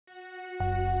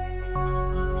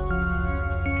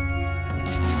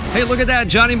Hey, look at that.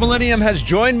 Johnny Millennium has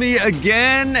joined me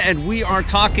again, and we are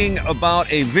talking about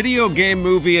a video game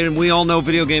movie, and we all know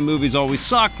video game movies always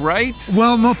suck, right?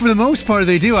 Well, for the most part,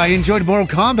 they do. I enjoyed Mortal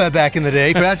Kombat back in the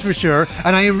day, that's for sure.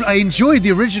 And I enjoyed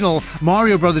the original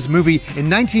Mario Brothers movie in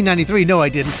 1993. No, I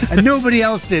didn't. And nobody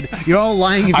else did. You're all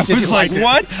lying if you said you liked it.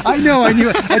 What? I know, I knew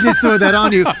it. I just threw that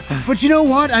on you. But you know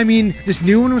what? I mean, this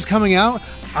new one was coming out.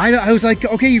 I was like,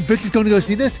 okay, Vix is going to go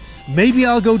see this. Maybe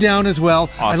I'll go down as well.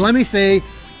 Awesome. And let me say,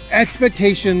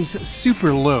 expectations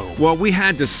super low. Well, we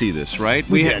had to see this, right?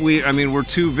 I mean, we're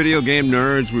two video game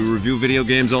nerds. We review video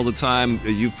games all the time.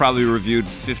 You've probably reviewed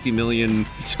 50 million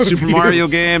Super Mario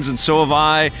games, and so have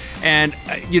I. And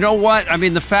you know what? I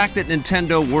mean, the fact that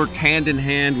Nintendo worked hand in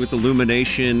hand with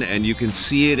Illumination, and you can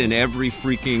see it in every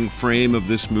freaking frame of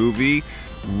this movie,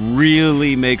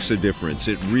 really makes a difference.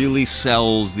 It really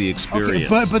sells the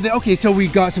experience. Okay, so we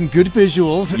got some good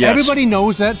visuals. Yes. Everybody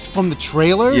knows that from the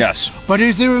trailers. Yes. But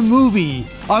is there a movie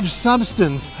of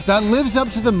substance that lives up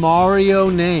to the Mario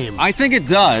name? I think it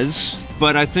does.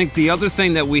 But I think the other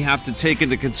thing that we have to take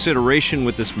into consideration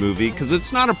with this movie, because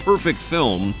it's not a perfect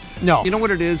film. No. You know what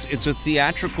it is? It's a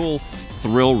theatrical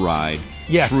thrill ride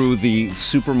through the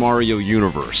Super Mario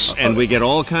universe. And we get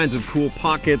all kinds of cool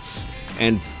pockets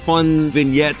and fun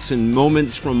vignettes and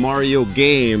moments from Mario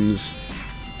games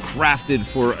crafted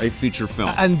for a feature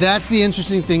film. And that's the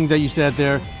interesting thing that you said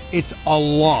there. It's a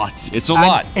lot. It's a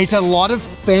lot. It's a lot of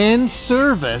fan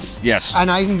service. Yes.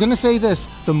 And I'm going to say this.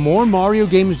 The more Mario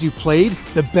games you played,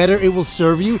 the better it will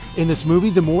serve you in this movie,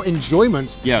 the more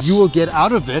enjoyment you will get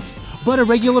out of it. But a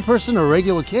regular person or a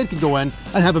regular kid can go in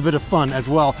and have a bit of fun as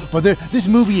well. But this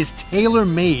movie is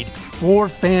tailor-made for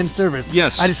fan service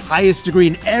at its highest degree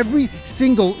in every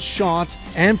single shot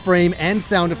and frame and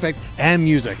sound effect and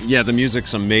music. Yeah, the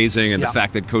music's amazing, and the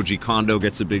fact that Koji Kondo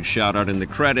gets a big shout out in the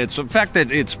credits, the fact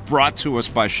that it's brought to us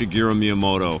by Shigeru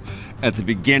Miyamoto at the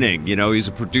beginning, you know, he's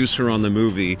a producer on the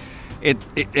movie. And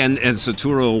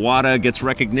Satoru Iwata gets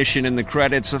recognition in the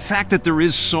credits. The fact that there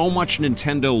is so much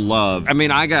Nintendo love. I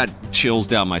mean, I got chills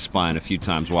down my spine a few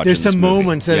times watching this movie. There's some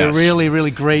moments that are really,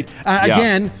 really great.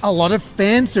 Again, a lot of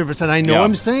fan service, and I know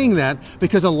I'm saying that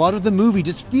because a lot of the movie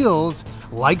just feels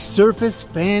like surface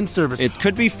fan service. It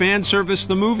could be fan service,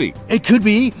 the movie. It could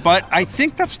be. But I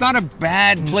think that's not a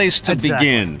bad place to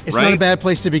begin, It's not a bad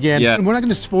place to begin. Yeah. And we're not going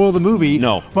to spoil the movie.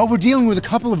 No. But we're dealing with a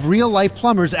couple of real-life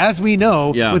plumbers, as we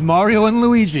know, with Mario and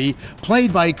Luigi,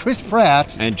 played by Chris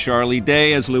Pratt. And Charlie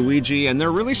Day as Luigi, and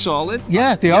they're really solid.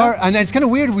 Yeah, they are. And it's kind of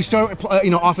weird. We start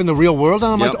off in the real world,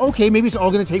 and I'm like, okay, maybe it's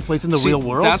all going to take place in the real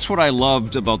world. That's what I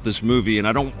loved about this movie, and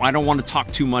I don't want to talk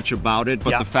too much about it,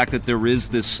 but the fact that there is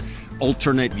this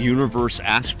alternate universe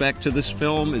aspect to this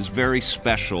film is very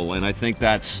special, and I think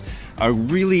that's a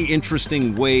really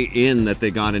interesting way in that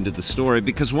they got into the story,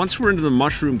 because once we're into the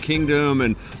Mushroom Kingdom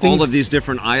and all of these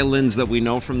different islands that we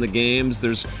know from the games,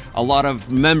 there's a lot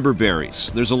of member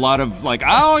berries. There's a lot of like,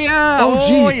 oh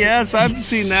yes, I've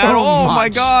seen that. Oh my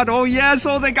God, oh yes,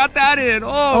 oh they got that in.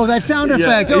 Oh that sound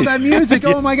effect, oh that music,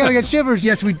 oh my God, I got shivers.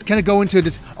 Yes, we kind of go into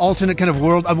this alternate kind of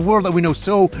world, a world that we know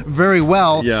so very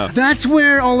well. Yeah. That's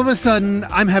where all of a sudden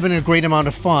I'm having a great amount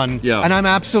of fun, and I'm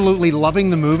absolutely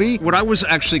loving the movie. What I was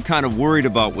actually kind of worried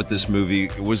about with this movie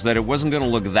was that it wasn't going to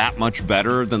look that much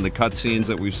better than the cutscenes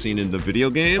that we've seen in the video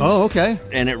games. Oh, okay.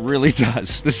 And it really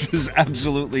does. This is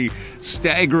absolutely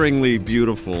staggeringly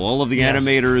beautiful. All of the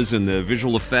animators and the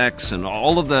visual effects and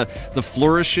all of the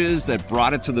flourishes that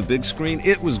brought it to the big screen,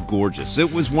 it was gorgeous.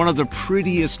 It was one of the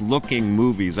prettiest looking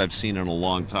movies I've seen in a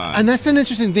long time. And that's an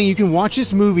interesting thing. You can watch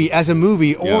this movie as a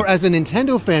movie or as a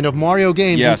Nintendo fan of Mario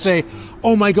games and say,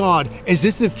 oh my God, is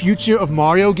this the future of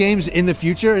Mario games in the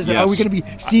future? Are we going to be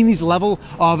seeing these level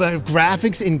of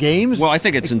graphics in games? Well, I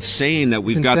think it's insane that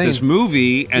we've got this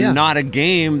movie and not a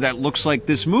game that looks like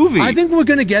this movie. I think we're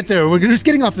going to get there. We're just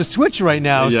getting off the Switch right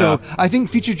now. So I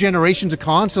think future generations of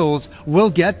consoles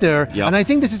will get there. And I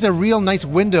think this is a real nice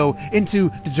window into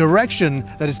the direction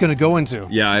that it's going to go into.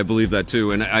 Yeah, I believe that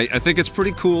too. And I think it's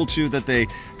pretty cool too that they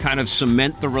kind of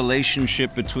cement the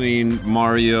relationship between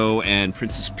Mario and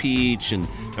Princess Peach. And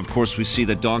of course we see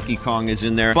that Donkey Kong is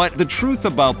in there. But the truth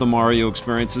about the Mario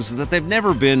experiences is that they've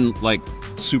never been like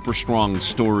super strong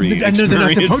story experience.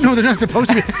 No, they're not supposed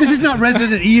to be. This is not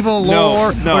Resident Evil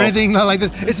lore or anything like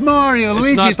this. It's Mario,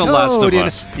 Luigi, it's not The Last of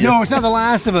Us. No, it's not The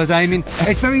Last of Us. I mean,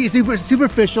 it's very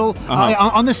superficial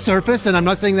on the surface, and I'm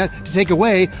not saying that to take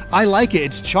away. I like it.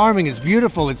 It's charming. It's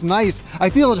beautiful. It's nice. I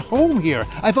feel at home here.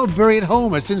 I felt very at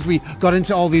home as soon as we got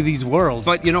into all these worlds.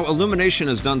 But, you know, Illumination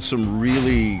has done some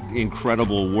really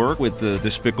incredible work with the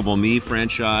Despicable Me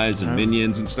franchise and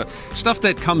Minions and stuff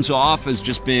that comes off as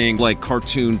just being like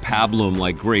cartoon pablum,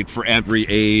 like great for every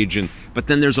age, and but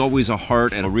then there's always a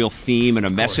heart and a real theme and a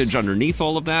message underneath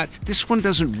all of that. This one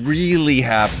doesn't really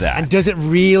have that. And does it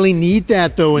really need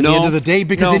that, though, in the end of the day?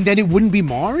 Because then it wouldn't be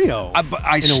Mario. But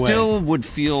I still would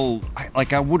feel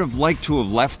like I would have liked to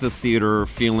have left the theater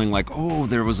feeling like, oh,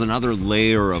 there was another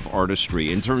layer of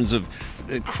artistry in terms of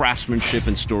craftsmanship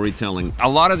and storytelling. A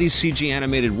lot of these CG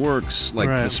animated works, like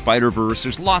the Spider-Verse,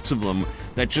 there's lots of them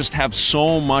that just have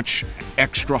so much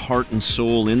extra heart and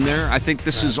soul in there. I think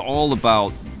this is all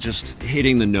about just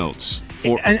hitting the notes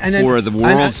for the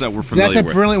worlds that we're familiar with. That's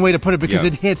a brilliant way to put it, because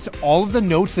it hits all of the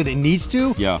notes that it needs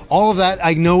to. All of that,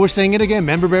 I know we're saying it again,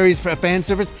 Member Berry's fan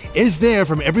service is there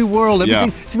from every world,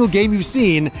 every single game you've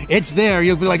seen, it's there.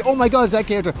 You'll be like, oh my God, it's that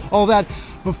character, all that.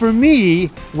 But for me,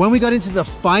 when we got into the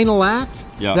final act,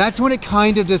 that's when it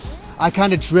kind of just, I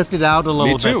kind of drifted out a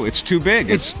little bit. Me too. It's too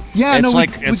big. It's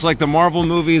like the Marvel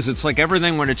movies. It's like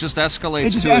everything when it just escalates. It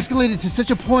just escalated to such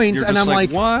a point, and I'm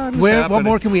like, what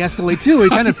more can we escalate to?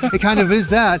 It kind of is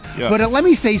that. But let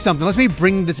me say something. Let's maybe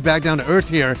bring this back down to earth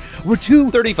here. We're two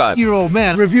 35-year-old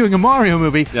men reviewing a Mario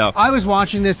movie. I was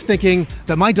watching this thinking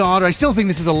that my daughter, I still think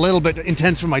this is a little bit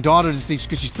intense for my daughter to see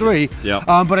because she's 3.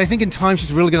 But I think in time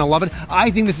she's really going to love it. I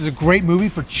think this is a great movie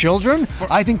for children.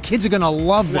 I think kids are going to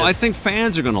love this. Well, I think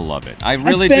fans are going to love it. I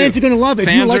really do. Fans are going to love it.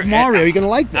 If you like Mario, you're going to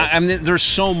like this. I mean, there's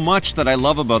so much that I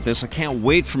love about this. I can't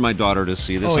wait for my daughter to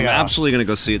see this. I'm absolutely going to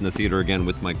go see it in the theater again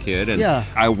with my kid, and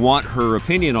I want her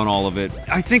opinion on all of it.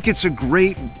 I think it's a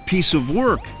great piece of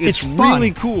work. It's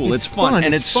really cool. It's fun,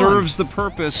 and it serves the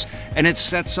purpose, and it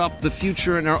sets up the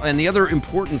future. And the other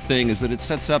important thing is that it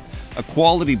sets up a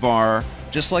quality bar,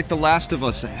 just like The Last of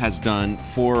Us has done,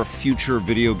 for future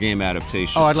video game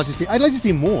adaptations. Oh, I'd like to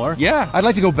see more. Yeah. I'd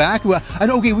like to go back.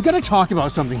 Okay, we got to talk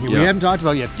about something here we haven't talked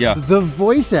about yet. The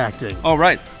voice acting. Oh,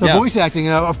 right. The voice acting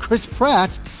of Chris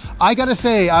Pratt. I gotta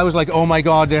say, I was like, oh my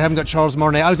God, they haven't got Charles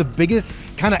Martinet. I was the biggest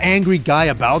kind of angry guy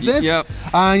about this.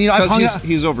 And because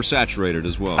he's oversaturated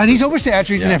as well. And he's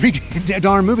oversaturated in every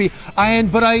darn movie.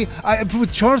 But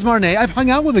with Charles Martinet, I've hung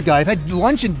out with the guy. I've had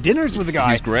lunch and dinners with the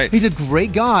guy. He's great. He's a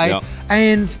great guy.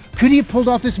 And could he have pulled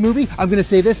off this movie? I'm going to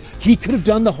say this. He could have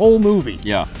done the whole movie.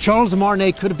 Charles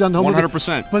Martinet could have done the whole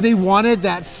 100%. movie. But they wanted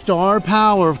that star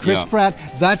power of Chris Pratt.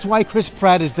 That's why Chris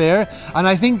Pratt is there. And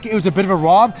I think it was a bit of a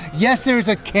rob. Yes, there's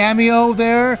a cameo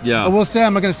there. I will say,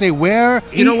 I'm not going to say where.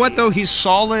 You know what, though? He's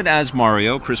solid as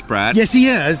Mario, Chris Pratt. Yes, he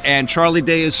is. And Charlie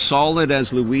Day is solid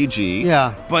as Luigi.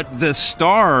 But the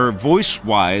star,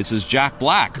 voice-wise, is Jack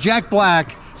Black. Jack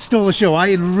Black stole the show.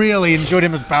 I really enjoyed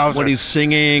him as Bowser. When he's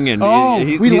singing and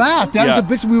we laughed. That was the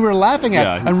bits we were laughing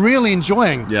at and really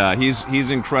enjoying. Yeah,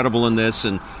 he's incredible in this,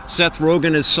 and Seth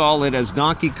Rogen is solid as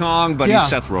Donkey Kong, but he's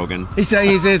Seth Rogen. He's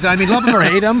I mean, love him or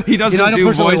hate him. He doesn't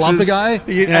do voices. Love the guy.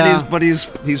 But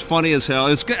he's funny as hell.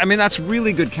 It's good. I mean, that's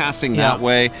really good casting that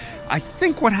way. I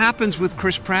think what happens with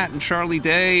Chris Pratt and Charlie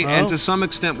Day, and to some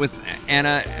extent with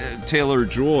Anna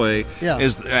Taylor-Joy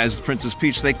as Princess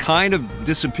Peach, they kind of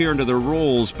disappear into their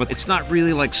roles, but it's not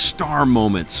really like star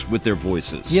moments with their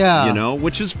voices. You know,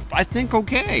 which is, I think,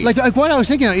 okay. Like what I was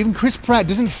thinking, even Chris Pratt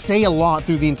doesn't say a lot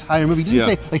through the entire movie. He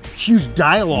doesn't say like huge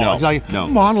dialogues,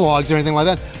 monologues or anything like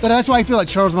that. That's why I feel like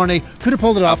Charles Martinet could have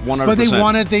pulled it off. 100%. But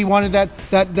they wanted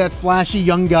that flashy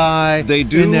young guy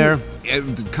in there.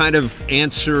 Kind of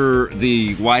answer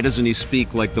the why doesn't he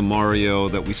speak like the Mario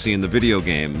that we see in the video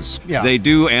games. They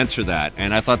do answer that,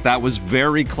 and I thought that was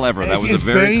very clever. That was a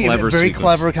very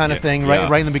clever kind of thing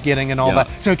right in the beginning and all that.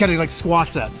 So it kind of like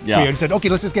squashed that and said, okay,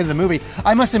 let's just get into the movie.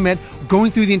 I must admit,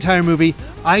 going through the entire movie,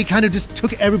 I kind of just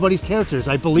took everybody's characters.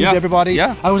 I believed everybody.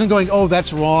 I wasn't going, oh,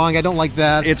 that's wrong, I don't like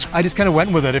that. I just kind of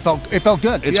went with it. It felt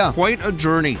good. It's quite a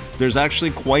journey. There's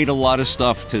actually quite a lot of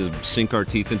stuff to sink our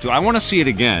teeth into. I want to see it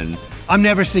again. I'm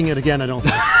never seeing it again, I don't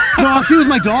think. No, I'll see it with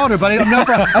my daughter, but I'm not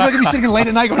going to be sitting late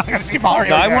at night going, I'm going to see Mario.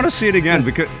 No, I want to see it again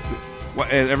because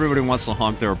everybody wants to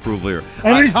honk their approval here.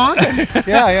 Everybody's honking.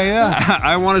 Yeah.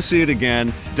 I want to see it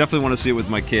again. Definitely want to see it with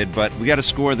my kid, but we got to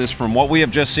score this from what we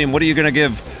have just seen. What are you going to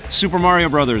give Super Mario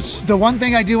Brothers? The one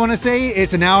thing I do want to say,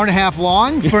 it's an hour and a half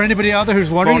long. For anybody out there who's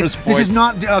wondering, this is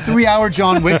not a 3-hour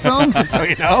John Wick film, just so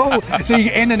you know. So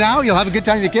you in and out, you'll have a good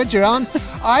time with the kids. You're on.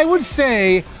 I would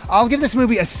say I'll give this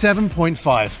movie a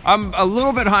 7.5. I'm a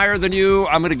little bit higher than you.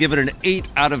 I'm going to give it an 8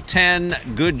 out of 10.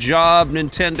 Good job,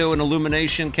 Nintendo and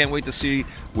Illumination. Can't wait to see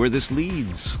where this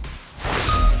leads.